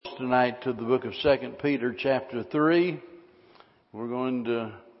tonight to the book of 2 Peter chapter 3. We're going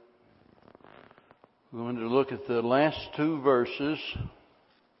to look at the last two verses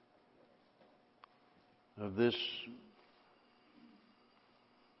of this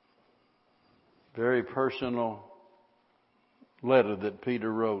very personal letter that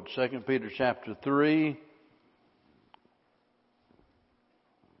Peter wrote. 2 Peter chapter 3.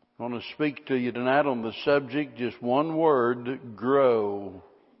 I want to speak to you tonight on the subject, just one word, grow.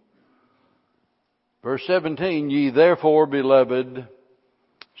 Verse 17, ye therefore, beloved,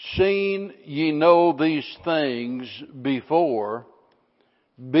 seeing ye know these things before,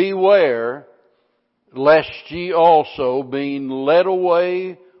 beware lest ye also, being led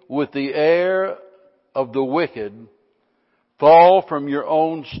away with the air of the wicked, fall from your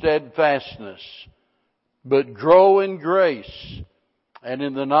own steadfastness, but grow in grace and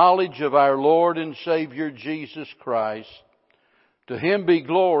in the knowledge of our Lord and Savior Jesus Christ. To Him be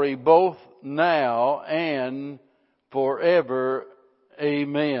glory both now and forever.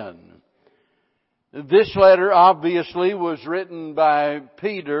 Amen. This letter obviously was written by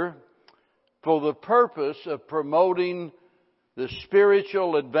Peter for the purpose of promoting the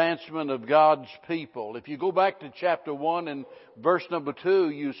spiritual advancement of God's people. If you go back to chapter 1 and verse number 2,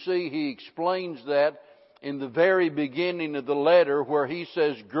 you see he explains that in the very beginning of the letter, where he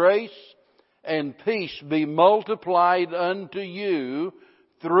says, grace and peace be multiplied unto you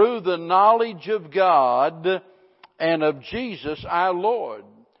through the knowledge of God and of Jesus our Lord.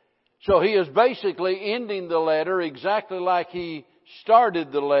 So he is basically ending the letter exactly like he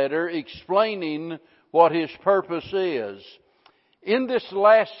started the letter, explaining what his purpose is. In this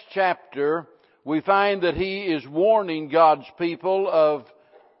last chapter, we find that he is warning God's people of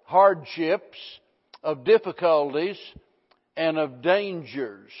hardships, of difficulties, and of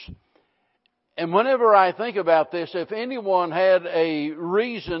dangers. And whenever I think about this, if anyone had a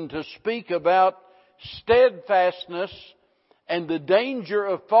reason to speak about steadfastness and the danger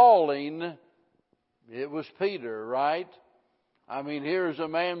of falling, it was Peter, right? I mean, here's a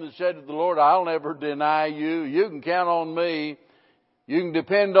man that said to the Lord, I'll never deny you. You can count on me. You can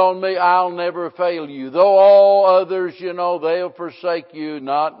depend on me. I'll never fail you. Though all others, they'll forsake you,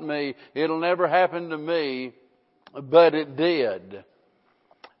 not me. It'll never happen to me. But it did.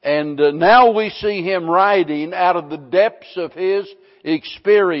 And now we see him writing out of the depths of his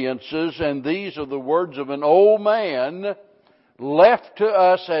experiences. And these are the words of an old man left to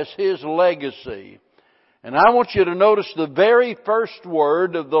us as his legacy. And I want you to notice the very first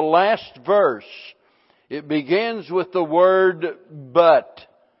word of the last verse. It begins with the word but.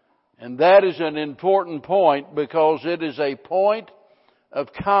 And that is an important point because it is a point of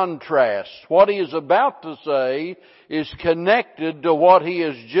contrast. What he is about to say is connected to what he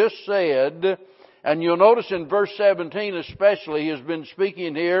has just said. And you'll notice in verse 17 especially, he has been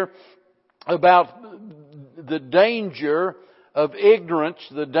speaking here about the danger of ignorance,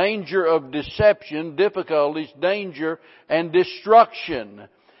 the danger of deception, difficulties, danger, and destruction.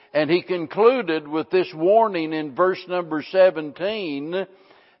 And he concluded with this warning in verse number 17,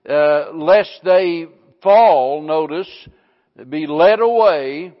 lest they fall, notice, be led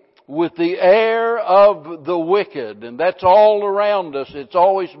away with the air of the wicked. And that's all around us. It's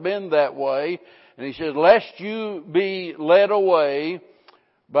always been that way. And he says, lest you be led away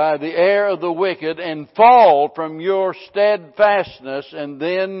by the air of the wicked and fall from your steadfastness. And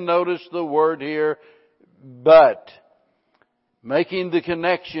then notice the word here, but. Making the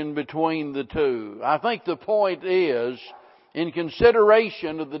connection between the two. I think the point is, in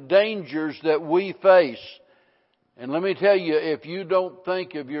consideration of the dangers that we face, and let me tell you, if you don't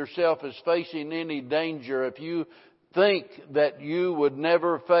think of yourself as facing any danger, if you think that you would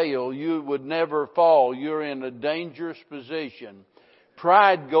never fail, you would never fall, you're in a dangerous position.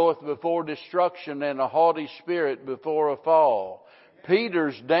 Pride goeth before destruction, and a haughty spirit before a fall.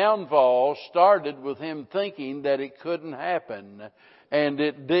 Peter's downfall started with him thinking that it couldn't happen, and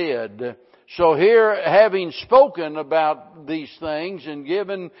it did. So here, having spoken about these things and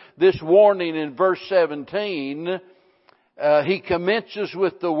given this warning in verse 17, he commences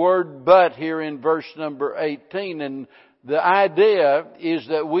with the word but here in verse number 18. And the idea is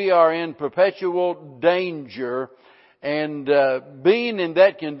that we are in perpetual danger, and being in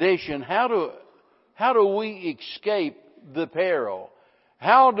that condition, how do we escape the peril?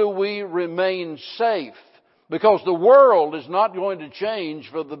 How do we remain safe? Because the world is not going to change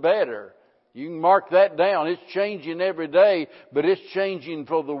for the better. You can mark that down. It's changing every day, but it's changing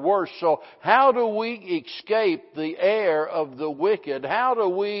for the worse. So how do we escape the air of the wicked? How do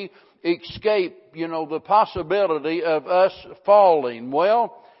we escape, the possibility of us falling?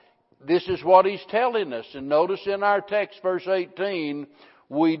 Well, this is what he's telling us. And notice in our text, verse 18,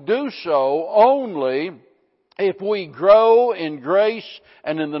 we do so only if we grow in grace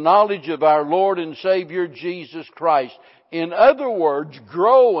and in the knowledge of our Lord and Savior Jesus Christ. In other words,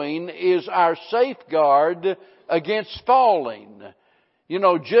 growing is our safeguard against falling. You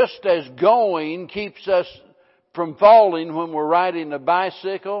know, just as going keeps us from falling when we're riding a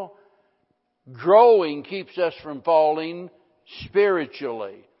bicycle, growing keeps us from falling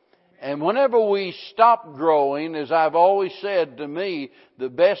spiritually. And whenever we stop growing, as I've always said, to me, the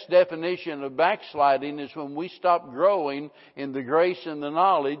best definition of backsliding is when we stop growing in the grace and the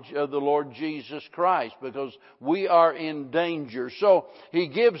knowledge of the Lord Jesus Christ, because we are in danger. So He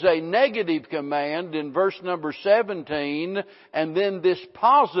gives a negative command in verse number 17, and then this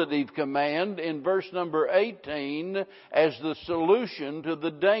positive command in verse number 18 as the solution to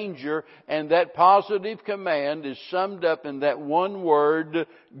the danger. And that positive command is summed up in that one word,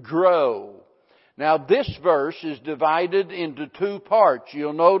 grow. Now this verse is divided into two parts.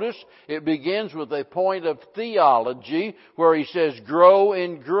 You'll notice it begins with a point of theology where he says grow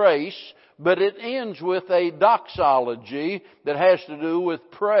in grace, but it ends with a doxology that has to do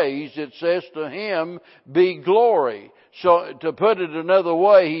with praise. It says to Him be glory. So to put it another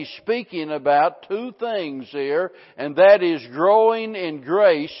way, he's speaking about two things here, and that is growing in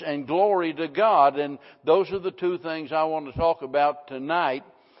grace and glory to God. And those are the two things I want to talk about tonight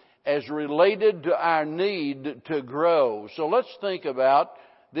as related to our need to grow. So let's think about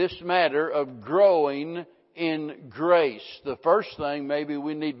this matter of growing in grace. The first thing maybe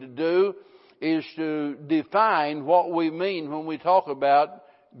we need to do is to define what we mean when we talk about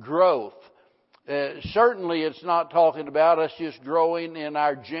growth. Certainly it's not talking about us just growing in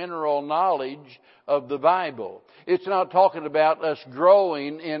our general knowledge of the Bible. It's not talking about us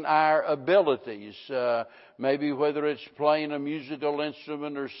growing in our abilities. Maybe whether it's playing a musical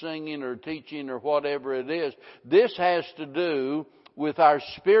instrument or singing or teaching or whatever it is. This has to do with our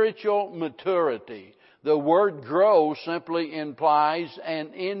spiritual maturity. The word grow simply implies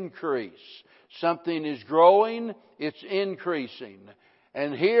an increase. Something is growing, it's increasing.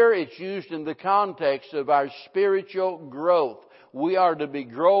 And here it's used in the context of our spiritual growth. We are to be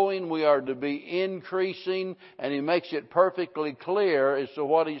growing, we are to be increasing, and he makes it perfectly clear as to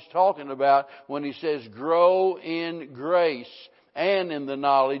what he's talking about when he says grow in grace and in the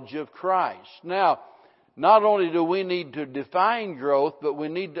knowledge of Christ. Now, not only do we need to define growth, but we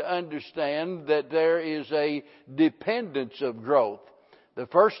need to understand that there is a dependence of growth. The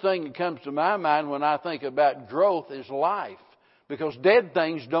first thing that comes to my mind when I think about growth is life. Because dead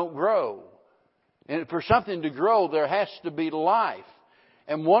things don't grow. And for something to grow, there has to be life.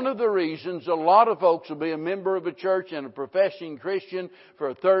 And one of the reasons a lot of folks will be a member of a church and a professing Christian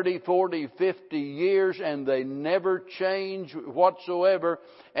for 30, 40, 50 years, and they never change whatsoever.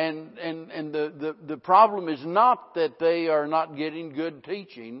 And the problem is not that they are not getting good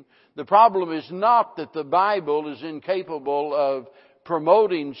teaching. The problem is not that the Bible is incapable of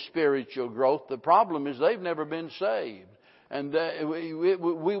promoting spiritual growth. The problem is they've never been saved. And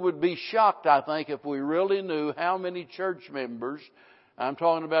we would be shocked, I think, if we really knew how many church members, I'm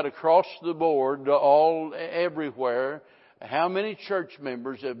talking about across the board, everywhere, how many church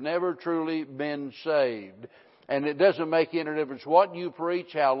members have never truly been saved. And it doesn't make any difference what you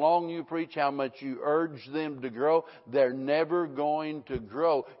preach, how long you preach, how much you urge them to grow. They're never going to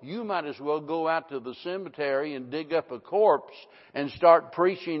grow. You might as well go out to the cemetery and dig up a corpse and start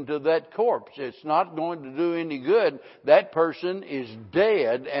preaching to that corpse. It's not going to do any good. That person is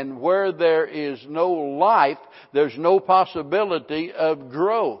dead, and where there is no life, there's no possibility of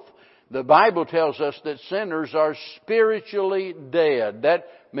growth. The Bible tells us that sinners are spiritually dead. That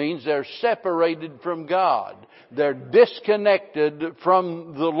means they're separated from God. They're disconnected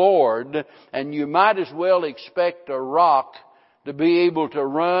from the Lord, and you might as well expect a rock to be able to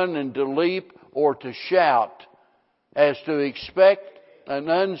run and to leap or to shout as to expect an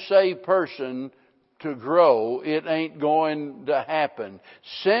unsaved person to grow. It ain't going to happen.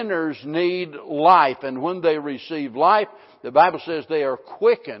 Sinners need life, and when they receive life, the Bible says they are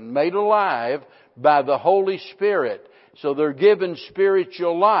quickened, made alive by the Holy Spirit. So they're given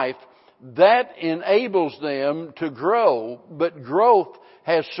spiritual life. That enables them to grow, but growth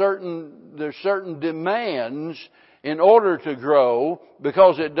has certain demands in order to grow,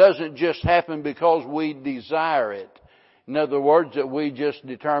 because it doesn't just happen because we desire it. In other words, that we just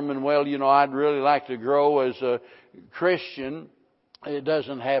determine, well, I'd really like to grow as a Christian. It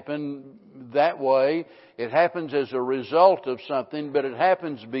doesn't happen that way. It happens as a result of something, but it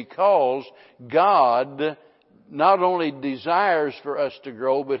happens because God not only desires for us to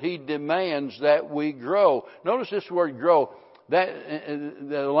grow, but He demands that we grow. Notice this word grow. That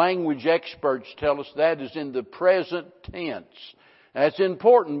the language experts tell us that is in the present tense. That's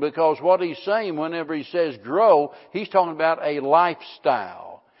important because what he's saying whenever he says grow, he's talking about a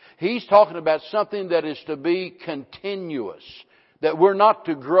lifestyle. He's talking about something that is to be continuous. That we're not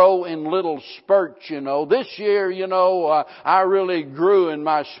to grow in little spurts, This year, I really grew in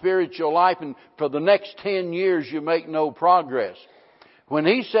my spiritual life, and for the next 10 years you make no progress. When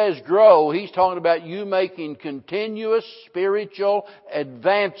he says grow, he's talking about you making continuous spiritual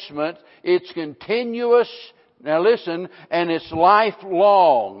advancement. It's continuous. Now listen, and it's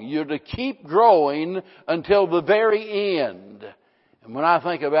lifelong. You're to keep growing until the very end. And when I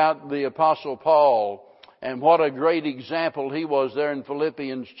think about the Apostle Paul, and what a great example he was there in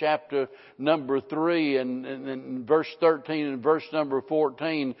Philippians chapter number 3 and verse 13 and verse number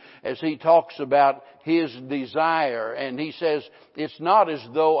 14 as he talks about his desire. And he says, it's not as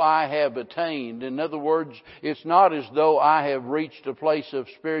though I have attained. In other words, it's not as though I have reached a place of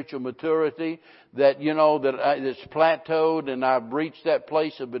spiritual maturity that it's plateaued and I've reached that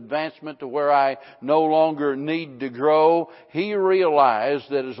place of advancement to where I no longer need to grow. He realized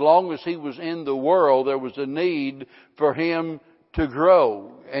that as long as he was in the world, there was a need for him to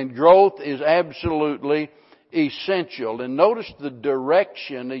grow. And growth is absolutely essential. And notice the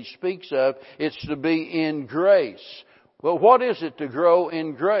direction he speaks of. It's to be in grace. Well, what is it to grow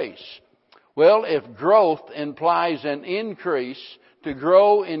in grace? Well, if growth implies an increase, to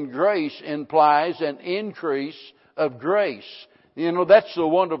grow in grace implies an increase of grace. That's the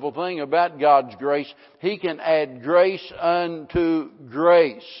wonderful thing about God's grace. He can add grace unto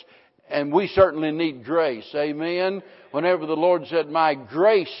grace. And we certainly need grace. Amen. Whenever the Lord said, my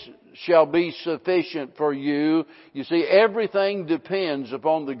grace shall be sufficient for you. You see, everything depends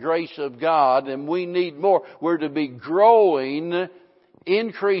upon the grace of God, and we need more. We're to be growing,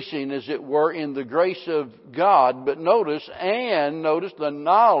 increasing, as it were, in the grace of God. But notice the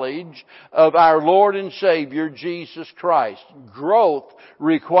knowledge of our Lord and Savior, Jesus Christ. Growth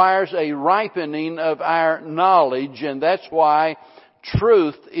requires a ripening of our knowledge, and that's why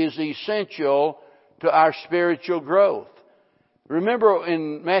truth is essential to our spiritual growth. Remember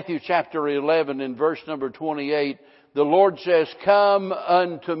in Matthew chapter 11 in verse number 28, the Lord says, come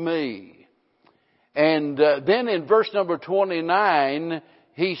unto me. And then in verse number 29,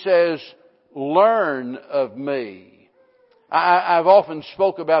 He says, learn of me. I've often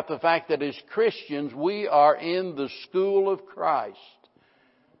spoke about the fact that as Christians, we are in the school of Christ.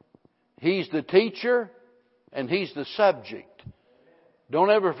 He's the teacher and He's the subject. Don't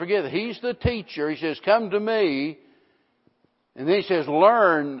ever forget that He's the teacher. He says, come to me. And then He says,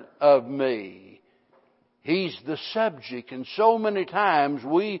 learn of me. He's the subject. And so many times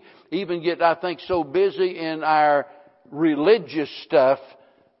we even get, I think, so busy in our religious stuff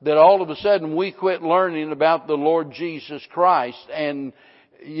that all of a sudden we quit learning about the Lord Jesus Christ. And,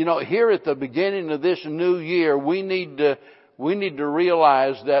 here at the beginning of this new year, we need to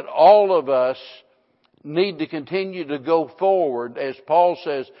realize that all of us need to continue to go forward. As Paul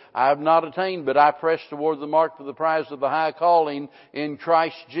says, I have not attained, but I press toward the mark for the prize of the high calling in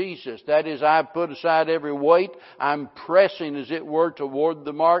Christ Jesus. That is, I've put aside every weight. I'm pressing, as it were, toward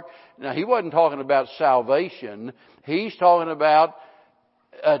the mark. Now, he wasn't talking about salvation. He's talking about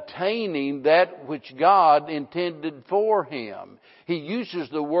attaining that which God intended for him. He uses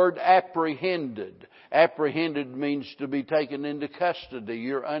the word apprehended. Apprehended means to be taken into custody.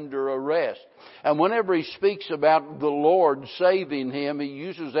 You're under arrest. And whenever he speaks about the Lord saving him, he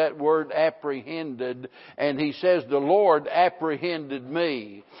uses that word apprehended. And he says, the Lord apprehended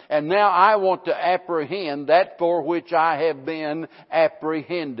me. And now I want to apprehend that for which I have been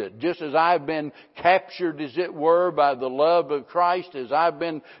apprehended. Just as I've been captured, as it were, by the love of Christ, as I've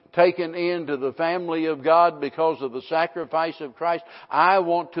been taken into the family of God because of the sacrifice of Christ, I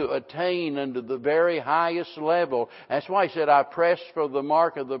want to attain unto the very highest level. That's why he said, I press for the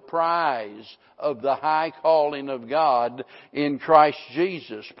mark of the prize of the high calling of God in Christ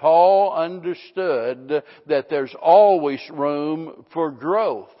Jesus. Paul understood that there's always room for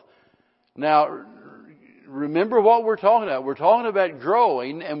growth. Now, remember what we're talking about. We're talking about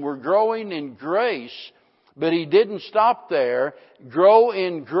growing, and we're growing in grace. But he didn't stop there. Grow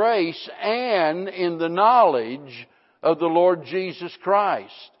in grace and in the knowledge of the Lord Jesus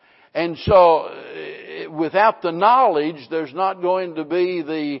Christ. And so, without the knowledge, there's not going to be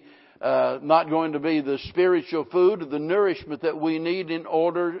the spiritual food or the nourishment that we need in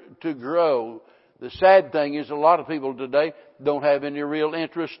order to grow. The sad thing is, a lot of people today, don't have any real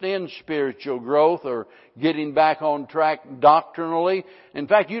interest in spiritual growth or getting back on track doctrinally. In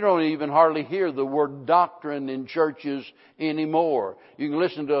fact, you don't even hardly hear the word doctrine in churches anymore. You can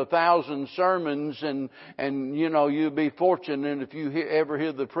listen to 1,000 sermons and you'll be fortunate if you ever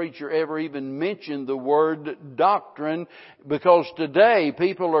hear the preacher ever even mention the word doctrine, because today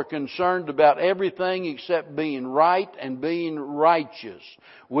people are concerned about everything except being right and being righteous.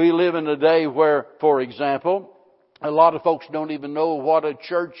 We live in a day where, for example, a lot of folks don't even know what a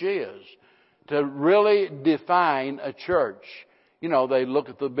church is. To really define a church, they look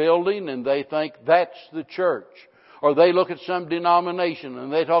at the building and they think that's the church. Or they look at some denomination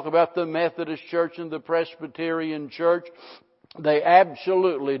and they talk about the Methodist Church and the Presbyterian Church. They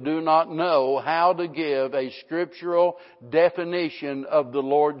absolutely do not know how to give a scriptural definition of the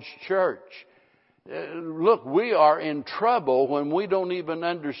Lord's church. Look, we are in trouble when we don't even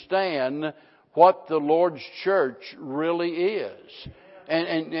understand what the Lord's church really is.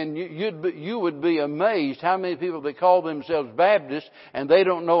 And you would be amazed how many people that call themselves Baptists and they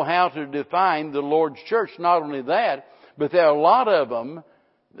don't know how to define the Lord's church. Not only that, but there are a lot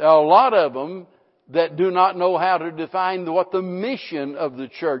of them that do not know how to define what the mission of the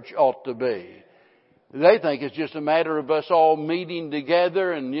church ought to be. They think it's just a matter of us all meeting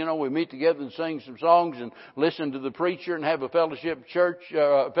together and, we meet together and sing some songs and listen to the preacher and have a fellowship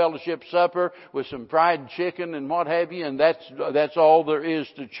fellowship supper with some fried chicken and what have you, and that's all there is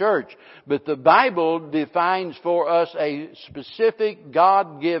to church. But the Bible defines for us a specific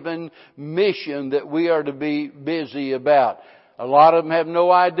God-given mission that we are to be busy about. A lot of them have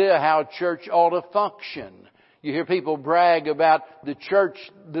no idea how church ought to function. You hear people brag about the church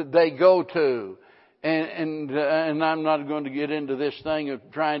that they go to. And I'm not going to get into this thing of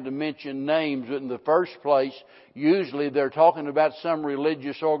trying to mention names, but in the first place, usually they're talking about some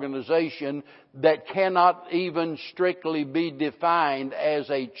religious organization that cannot even strictly be defined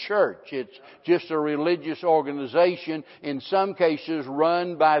as a church. It's just a religious organization, in some cases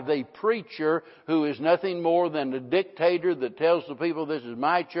run by the preacher, who is nothing more than a dictator that tells the people, this is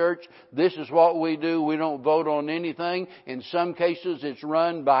my church, this is what we do, we don't vote on anything. In some cases it's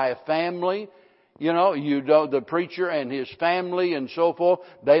run by a family. The preacher and his family and so forth,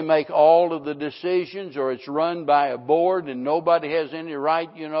 they make all of the decisions, or it's run by a board and nobody has any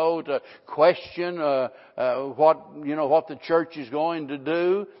right, to question, what the church is going to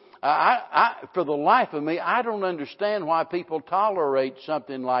do. For the life of me, I don't understand why people tolerate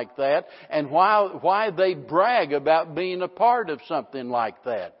something like that and why they brag about being a part of something like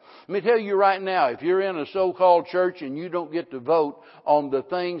that. Let me tell you right now, if you're in a so-called church and you don't get to vote on the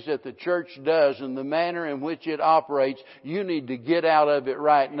things that the church does and the manner in which it operates, you need to get out of it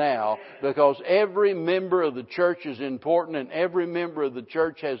right now, because every member of the church is important and every member of the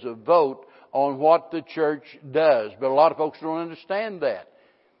church has a vote on what the church does. But a lot of folks don't understand that.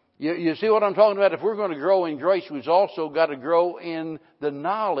 You see what I'm talking about? If we're going to grow in grace, we've also got to grow in the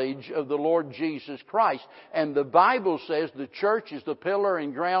knowledge of the Lord Jesus Christ. And the Bible says the church is the pillar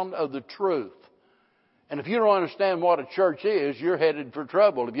and ground of the truth. And if you don't understand what a church is, you're headed for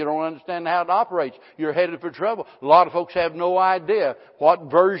trouble. If you don't understand how it operates, you're headed for trouble. A lot of folks have no idea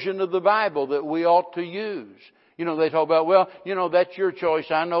what version of the Bible that we ought to use. They talk about, that's your choice.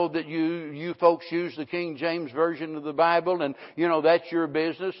 I know that you folks use the King James Version of the Bible, and, that's your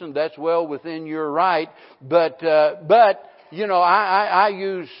business, and that's well within your right. But I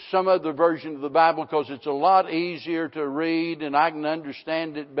use some other version of the Bible because it's a lot easier to read, and I can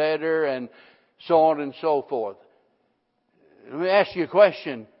understand it better, and so on and so forth. Let me ask you a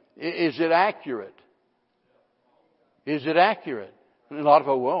question. Is it accurate? Is it accurate? And a lot of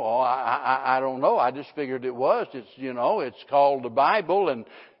people, I don't know. I just figured it was. It's called the Bible, and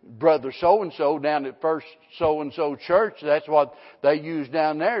brother so-and-so down at First so-and-so church, that's what they use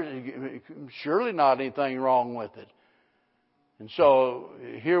down there. Surely not anything wrong with it. And so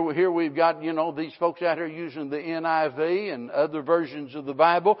here we've got, these folks out here using the NIV and other versions of the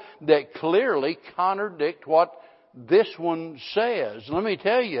Bible that clearly contradict what this one says. Let me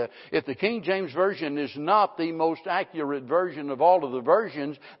tell you, if the King James Version is not the most accurate version of all of the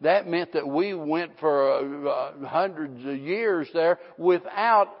versions, that meant that we went for hundreds of years there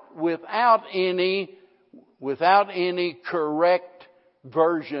without any correct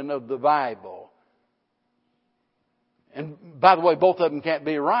version of the Bible. And by the way, both of them can't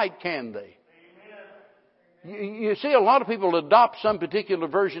be right, can they? You see, a lot of people adopt some particular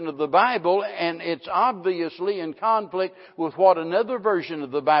version of the Bible, and it's obviously in conflict with what another version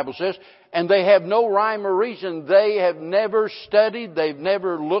of the Bible says, and they have no rhyme or reason. They have never studied, they've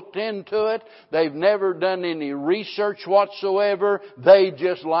never looked into it, they've never done any research whatsoever. They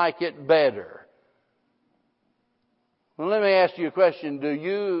just like it better. Well, let me ask you a question. Do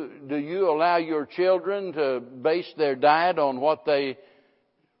you allow your children to base their diet on what they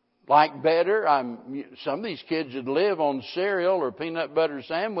like better? Some of these kids that live on cereal or peanut butter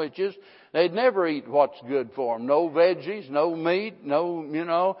sandwiches, they'd never eat what's good for them. No veggies, no meat, no,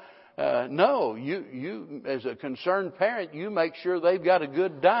 no. You, as a concerned parent, you make sure they've got a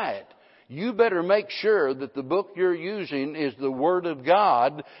good diet. You better make sure that the book you're using is the Word of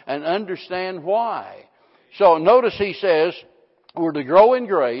God and understand why. So notice he says we're to grow in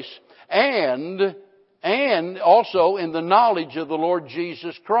grace and also in the knowledge of the Lord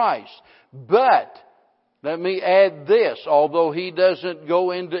Jesus Christ. But let me add this, although he doesn't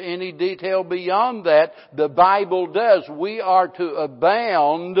go into any detail beyond that, the Bible does. We are to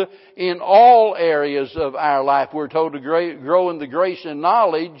abound in all areas of our life. We're told to grow in the grace and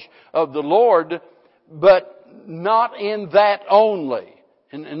knowledge of the Lord, but not in that only.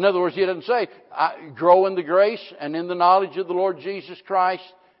 In other words, he doesn't say, grow in the grace and in the knowledge of the Lord Jesus Christ,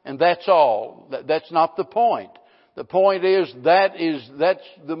 and that's all. That's not the point. The point is that's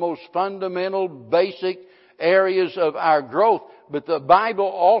the most fundamental, basic areas of our growth. But the Bible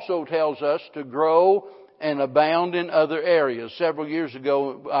also tells us to grow and abound in other areas. Several years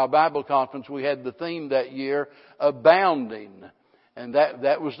ago, our Bible conference, we had the theme that year, abounding. And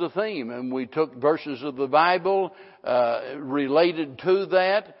that was the theme. And we took verses of the Bible related to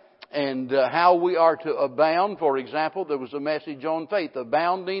that and how we are to abound. For example, there was a message on faith,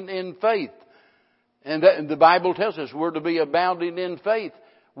 abounding in faith. And the Bible tells us we're to be abounding in faith.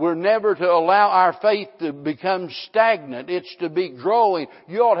 We're never to allow our faith to become stagnant. It's to be growing.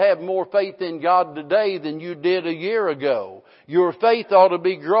 You ought to have more faith in God today than you did a year ago. Your faith ought to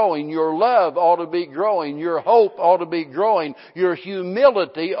be growing. Your love ought to be growing. Your hope ought to be growing. Your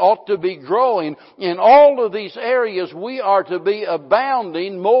humility ought to be growing. In all of these areas, we are to be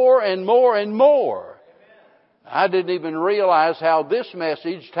abounding more and more and more. I didn't even realize how this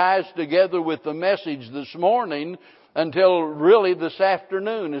message ties together with the message this morning until really this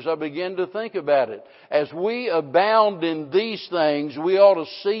afternoon as I began to think about it. As we abound in these things, we ought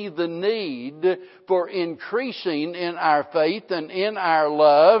to see the need for increasing in our faith and in our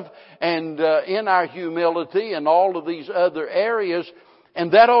love and in our humility and all of these other areas.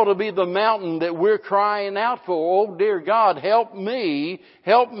 And that ought to be the mountain that we're crying out for. Oh, dear God, help me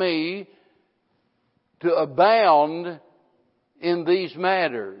to abound in these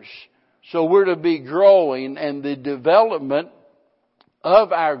matters. So we're to be growing, and the development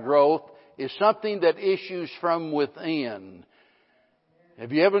of our growth is something that issues from within.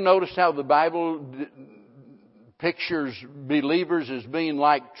 Have you ever noticed how the Bible pictures believers as being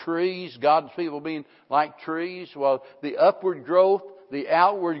like trees, God's people being like trees? Well, the upward growth, the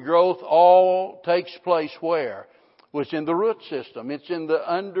outward growth all takes place where? Well, it's in the root system. It's in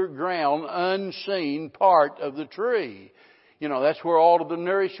the underground, unseen part of the tree. That's where all of the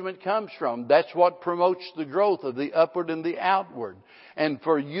nourishment comes from. That's what promotes the growth of the upward and the outward. And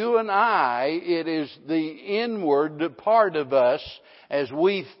for you and I, it is the inward part of us as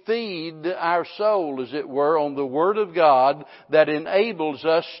we feed our soul, as it were, on the Word of God that enables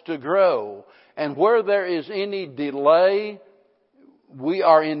us to grow. And where there is any delay, we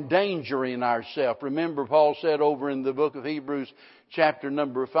are endangering ourselves. Remember, Paul said over in the book of Hebrews, chapter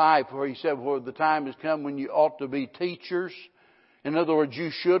number 5, where he said, well, the time has come when you ought to be teachers. In other words,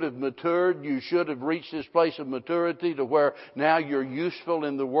 you should have matured. You should have reached this place of maturity to where now you're useful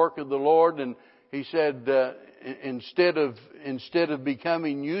in the work of the Lord. And he said, instead of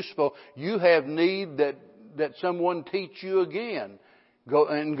becoming useful, you have need that someone teach you again.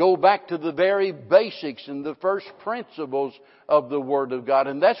 Go back to the very basics and the first principles of the Word of God.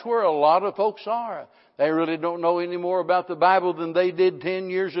 And that's where a lot of folks are. They really don't know any more about the Bible than they did 10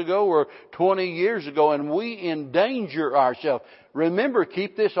 years ago or 20 years ago. And we endanger ourselves. Remember,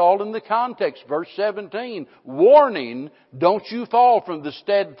 keep this all in the context. Verse 17, warning, don't you fall from the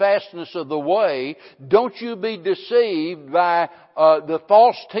steadfastness of the way. Don't you be deceived by the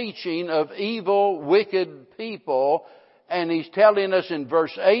false teaching of evil, wicked people. And he's telling us in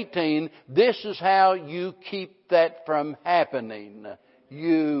verse 18, this is how you keep that from happening.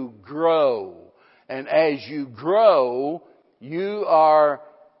 You grow. And as you grow, you are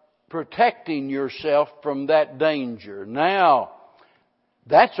protecting yourself from that danger. Now,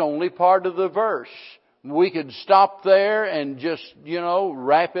 that's only part of the verse. We could stop there and just,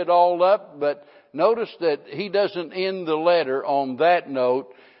 wrap it all up. But notice that he doesn't end the letter on that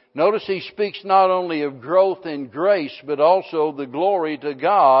note. Notice he speaks not only of growth in grace, but also the glory to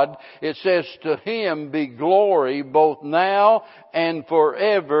God. It says, to Him be glory both now and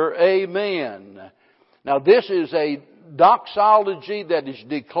forever. Amen. Now this is a doxology that is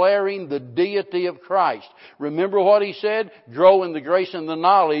declaring the deity of Christ. Remember what he said? Grow in the grace and the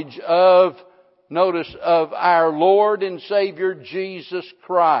knowledge of, notice, of our Lord and Savior Jesus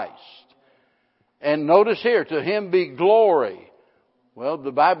Christ. And notice here, to Him be glory. Well,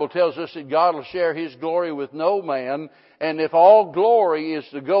 the Bible tells us that God will share His glory with no man. And if all glory is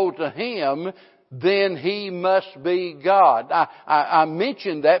to go to Him, then He must be God. I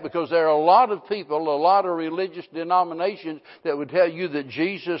mention that because there are a lot of people, a lot of religious denominations that would tell you that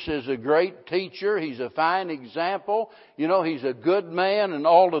Jesus is a great teacher, He's a fine example, He's a good man and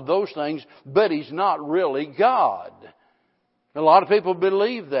all of those things, but He's not really God. A lot of people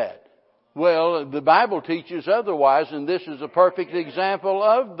believe that. Well, the Bible teaches otherwise, and this is a perfect example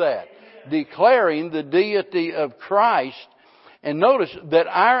of that. Declaring the deity of Christ. And notice that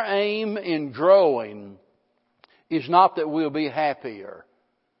our aim in growing is not that we'll be happier.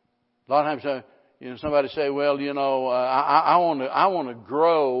 A lot of times, somebody say, well, I want to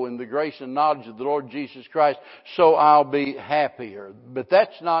grow in the grace and knowledge of the Lord Jesus Christ, so I'll be happier. But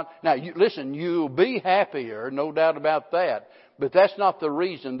that's not, now listen, you'll be happier, no doubt about that. But that's not the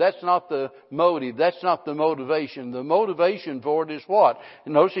reason. That's not the motive. That's not the motivation. The motivation for it is what?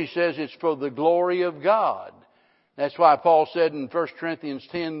 And notice he says it's for the glory of God. That's why Paul said in 1 Corinthians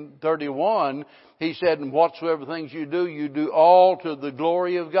 10:31, he said, and whatsoever things you do all to the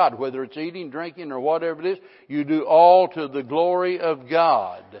glory of God. Whether it's eating, drinking, or whatever it is, you do all to the glory of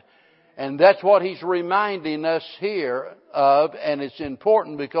God. And that's what he's reminding us here of, and it's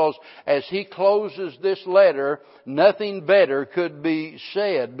important because as he closes this letter, nothing better could be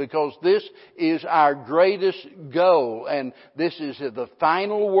said, because this is our greatest goal, and this is the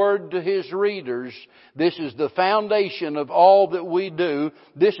final word to his readers. This is the foundation of all that we do.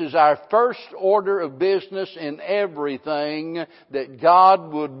 This is our first order of business in everything, that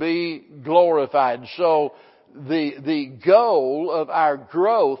God would be glorified. So the goal of our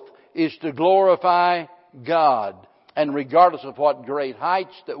growth is to glorify God. And regardless of what great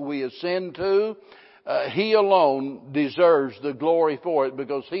heights that we ascend to, He alone deserves the glory for it,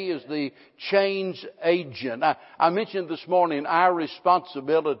 because He is the change agent. I mentioned this morning our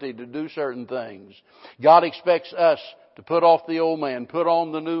responsibility to do certain things. God expects us to put off the old man, put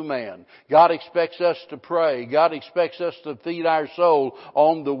on the new man. God expects us to pray. God expects us to feed our soul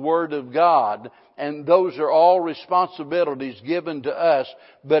on the Word of God. And those are all responsibilities given to us,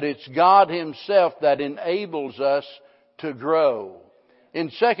 but it's God Himself that enables us to grow.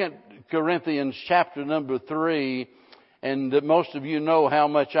 In 2 Corinthians chapter number 3, and most of you know how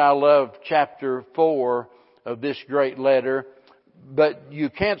much I love chapter 4 of this great letter, but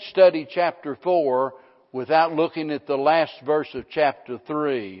you can't study chapter 4 without looking at the last verse of chapter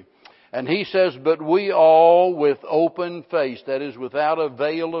 3. And he says, but we all with open face, that is without a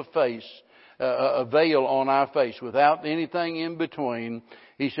veil of face, a veil on our face, without anything in between.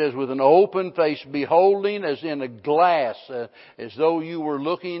 He says, with an open face, beholding as in a glass, as though you were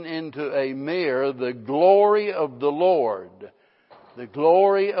looking into a mirror, the glory of the Lord. The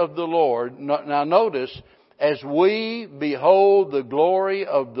glory of the Lord. Now notice, as we behold the glory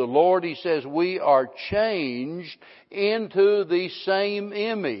of the Lord, he says, we are changed into the same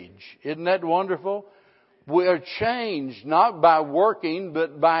image. Isn't that wonderful? We are changed not by working,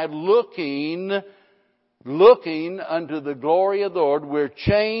 but by looking unto the glory of the Lord. We're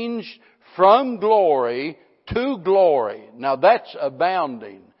changed from glory to glory. Now that's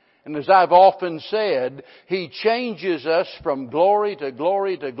abounding. And as I've often said, He changes us from glory to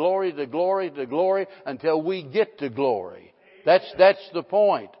glory to glory to glory to glory until we get to glory. That's the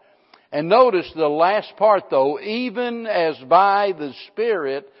point. And notice the last part though, even as by the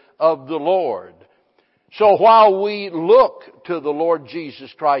Spirit of the Lord. So while we look to the Lord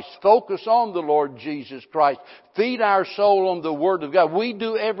Jesus Christ, focus on the Lord Jesus Christ, feed our soul on the Word of God, we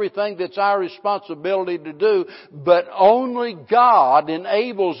do everything that's our responsibility to do, but only God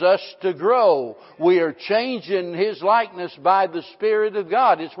enables us to grow. We are changed in His likeness by the Spirit of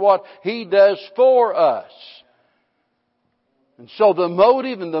God. It's what He does for us. And so the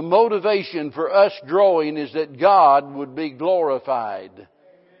motive and the motivation for us growing is that God would be glorified.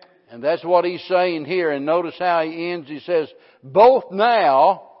 And that's what he's saying here. And notice how he ends. He says, both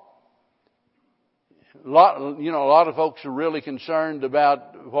now, a lot of folks are really concerned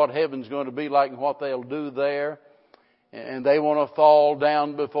about what heaven's going to be like and what they'll do there. And they want to fall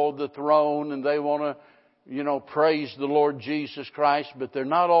down before the throne and they want to, praise the Lord Jesus Christ. But they're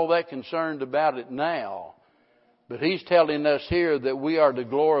not all that concerned about it now. But he's telling us here that we are to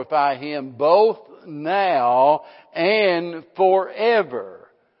glorify Him both now and forever.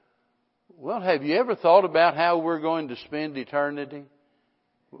 Well, have you ever thought about how we're going to spend eternity?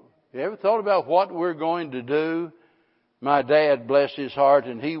 You ever thought about what we're going to do? My dad, bless his heart,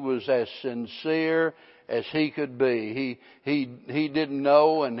 and he was as sincere as he could be. He didn't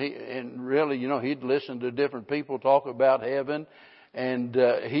know, and really, he'd listen to different people talk about heaven, and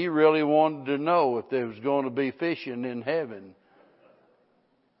he really wanted to know if there was going to be fishing in heaven.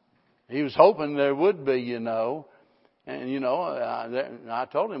 He was hoping there would be, And I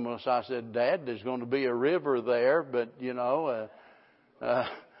told him once, I said, Dad, there's going to be a river there, but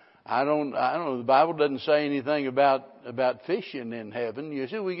I don't know. The Bible doesn't say anything about fishing in heaven. You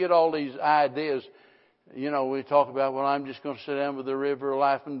see, we get all these ideas. We talk about, well, I'm just going to sit down by the river of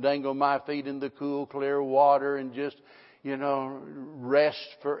life and dangle my feet in the cool, clear water and just, rest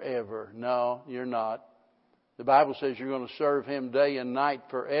forever. No, you're not. The Bible says you're going to serve Him day and night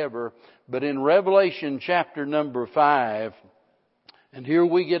forever. But in Revelation chapter number 5, and here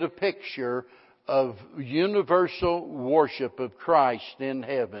we get a picture of universal worship of Christ in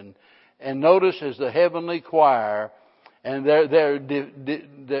heaven. And notice as the heavenly choir, and they're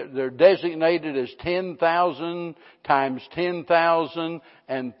designated as 10,000 times 10,000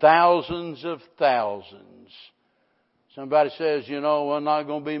 and thousands of thousands. Somebody says, well, not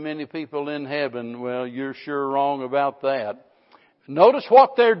going to be many people in heaven. Well, you're sure wrong about that. Notice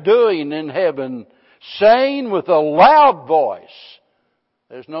what they're doing in heaven, saying with a loud voice.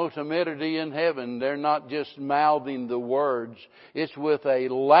 There's no timidity in heaven. They're not just mouthing the words. It's with a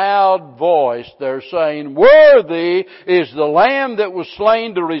loud voice. They're saying, worthy is the Lamb that was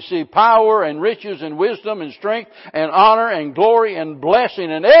slain to receive power and riches and wisdom and strength and honor and glory and blessing.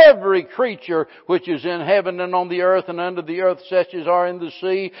 And every creature which is in heaven and on the earth and under the earth, such as are in the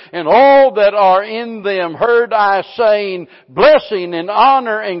sea, and all that are in them, heard I saying, blessing and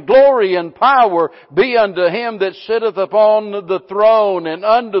honor and glory and power be unto Him that sitteth upon the throne and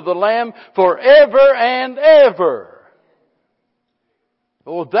unto the Lamb forever and ever.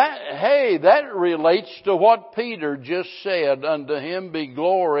 Well, that relates to what Peter just said. Unto Him be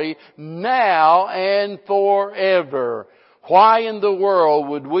glory now and forever. Why in the world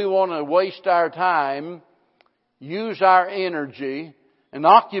would we want to waste our time, use our energy, and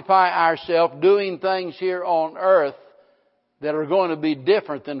occupy ourselves doing things here on earth that are going to be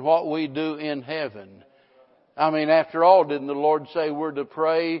different than what we do in heaven? I mean, after all, didn't the Lord say we're to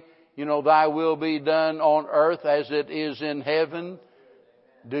pray, Thy will be done on earth as it is in heaven?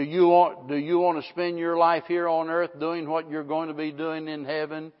 Do you want to spend your life here on earth doing what you're going to be doing in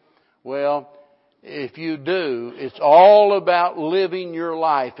heaven? Well, if you do, it's all about living your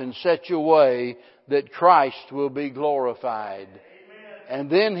life in such a way that Christ will be glorified.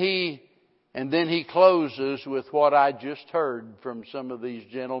 Amen. And then he closes with what I just heard from some of these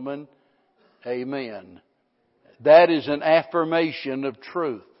gentlemen. Amen. That is an affirmation of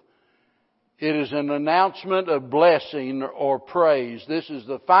truth. It is an announcement of blessing or praise. This is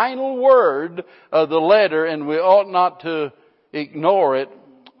the final word of the letter, and we ought not to ignore it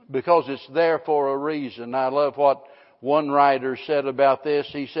because it's there for a reason. I love what one writer said about this.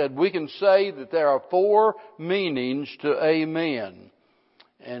 He said, we can say that there are 4 meanings to amen.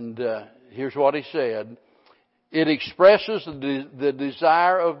 And here's what he said. It expresses the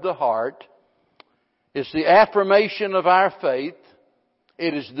desire of the heart. It's the affirmation of our faith.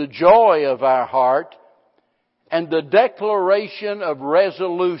 It is the joy of our heart. And the declaration of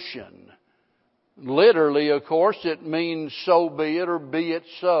resolution. Literally, of course, it means so be it or be it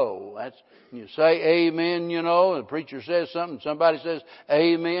so. You say amen, the preacher says something, somebody says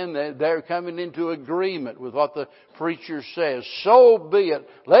amen, they're coming into agreement with what the preacher says. So be it.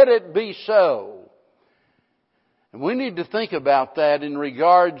 Let it be so. And we need to think about that in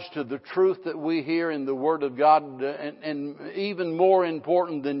regards to the truth that we hear in the Word of God. And even more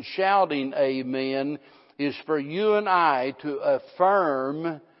important than shouting amen is for you and I to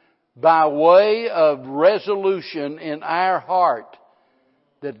affirm by way of resolution in our heart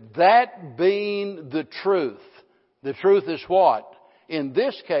that being the truth. The truth is what? In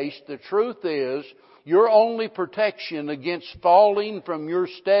this case, the truth is your only protection against falling from your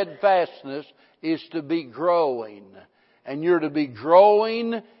steadfastness is to be growing. And you're to be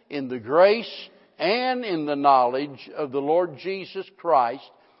growing in the grace and in the knowledge of the Lord Jesus Christ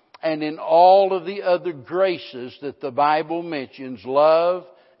and in all of the other graces that the Bible mentions, love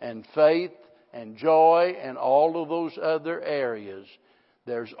and faith and joy and all of those other areas.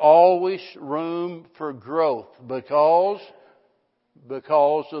 There's always room for growth because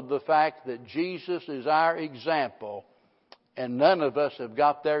of the fact that Jesus is our example. And none of us have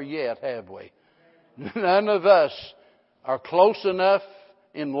got there yet, have we? None of us are close enough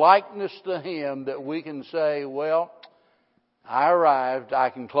in likeness to Him that we can say, well, I arrived. I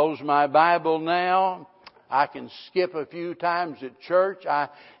can close my Bible now. I can skip a few times at church.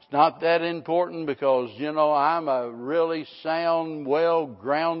 It's not that important because, I'm a really sound,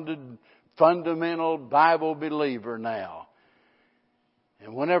 well-grounded, fundamental Bible believer now.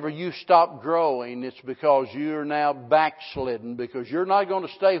 And whenever you stop growing, it's because you're now backslidden, because you're not going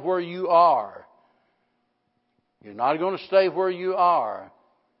to stay where you are. You're not going to stay where you are.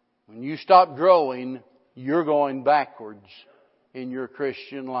 When you stop growing, you're going backwards in your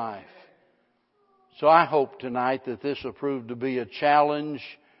Christian life. So I hope tonight that this will prove to be a challenge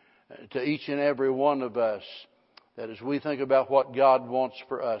to each and every one of us, that as we think about what God wants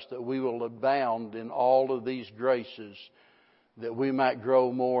for us, that we will abound in all of these graces, that we might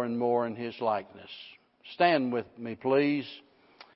grow more and more in His likeness. Stand with me, please.